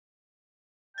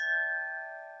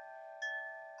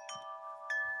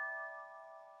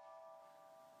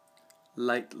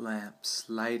Light lamps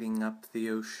lighting up the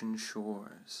ocean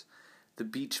shores. The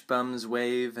beach bums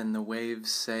wave and the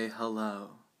waves say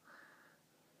hello.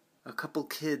 A couple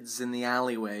kids in the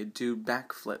alleyway do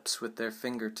backflips with their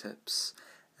fingertips,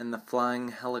 and the flying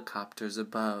helicopters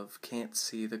above can't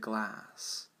see the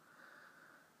glass.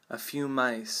 A few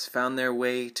mice found their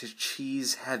way to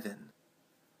cheese heaven,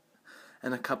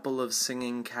 and a couple of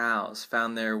singing cows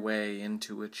found their way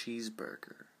into a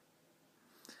cheeseburger.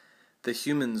 The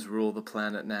humans rule the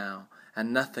planet now,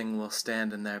 and nothing will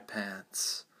stand in their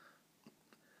pants.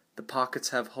 The pockets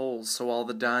have holes so all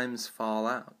the dimes fall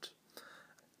out.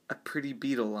 A pretty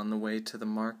beetle on the way to the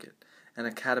market, and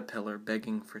a caterpillar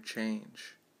begging for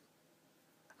change.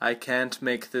 "I can't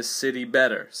make this city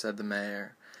better," said the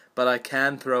mayor, "but I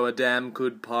can throw a damn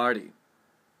good party."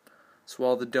 So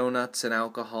all the doughnuts and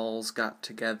alcohols got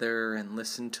together and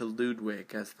listened to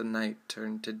Ludwig as the night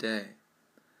turned to day.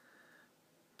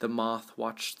 The moth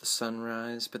watched the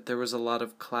sunrise, but there was a lot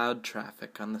of cloud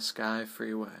traffic on the Sky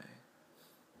Freeway.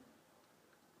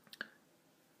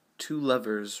 Two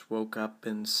lovers woke up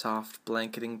in soft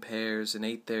blanketing pairs and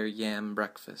ate their yam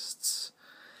breakfasts.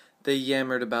 They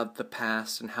yammered about the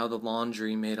past and how the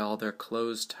laundry made all their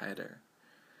clothes tighter.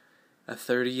 A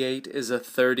 38 is a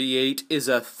 38 is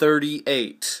a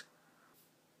 38.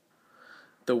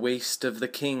 The waist of the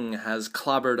king has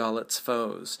clobbered all its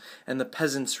foes, and the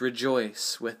peasants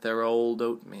rejoice with their old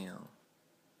oatmeal.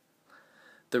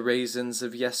 The raisins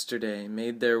of yesterday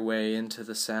made their way into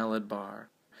the salad bar,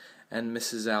 and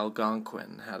Mrs.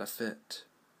 Algonquin had a fit.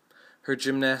 Her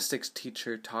gymnastics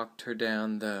teacher talked her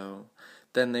down, though.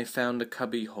 Then they found a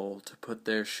cubby hole to put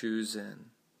their shoes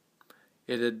in.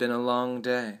 It had been a long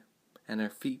day, and her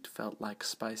feet felt like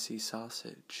spicy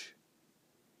sausage.